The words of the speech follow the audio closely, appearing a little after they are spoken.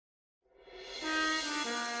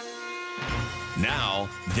Now,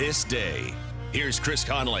 this day. Here's Chris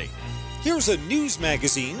Conley. Here's a news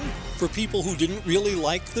magazine for people who didn't really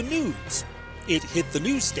like the news. It hit the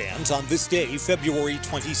newsstands on this day, February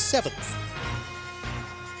 27th.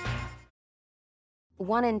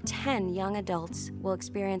 1 in 10 young adults will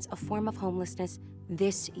experience a form of homelessness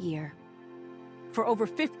this year. For over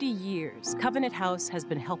 50 years, Covenant House has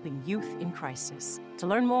been helping youth in crisis. To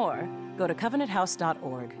learn more, go to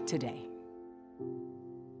covenanthouse.org today.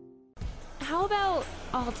 How about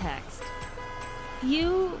all text?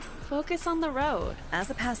 You focus on the road. As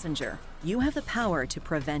a passenger, you have the power to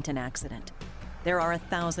prevent an accident. There are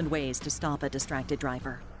 1,000 ways to stop a distracted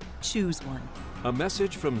driver. Choose one. A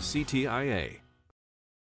message from CTIA.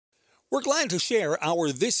 We're glad to share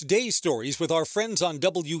our This Day stories with our friends on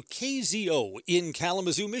WKZO in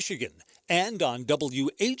Kalamazoo, Michigan, and on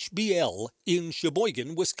WHBL in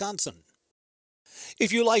Sheboygan, Wisconsin.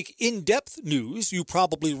 If you like in-depth news, you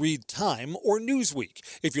probably read Time or Newsweek.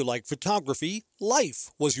 If you like photography, Life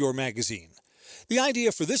was your magazine. The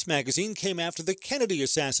idea for this magazine came after the Kennedy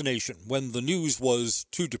assassination, when the news was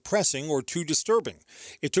too depressing or too disturbing.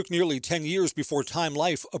 It took nearly 10 years before Time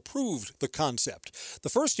Life approved the concept. The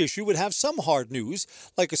first issue would have some hard news,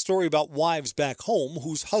 like a story about wives back home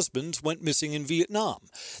whose husbands went missing in Vietnam.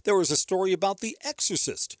 There was a story about The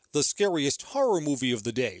Exorcist, the scariest horror movie of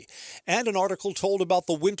the day, and an article told about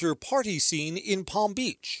the winter party scene in Palm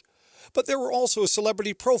Beach. But there were also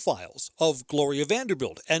celebrity profiles of Gloria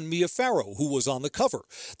Vanderbilt and Mia Farrow, who was on the cover.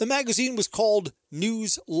 The magazine was called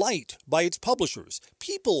News Light by its publishers,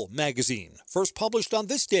 People magazine, first published on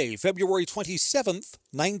this day, February 27th,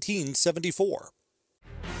 1974.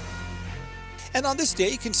 And on this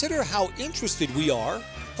day, consider how interested we are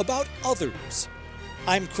about others.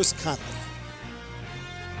 I'm Chris Conley.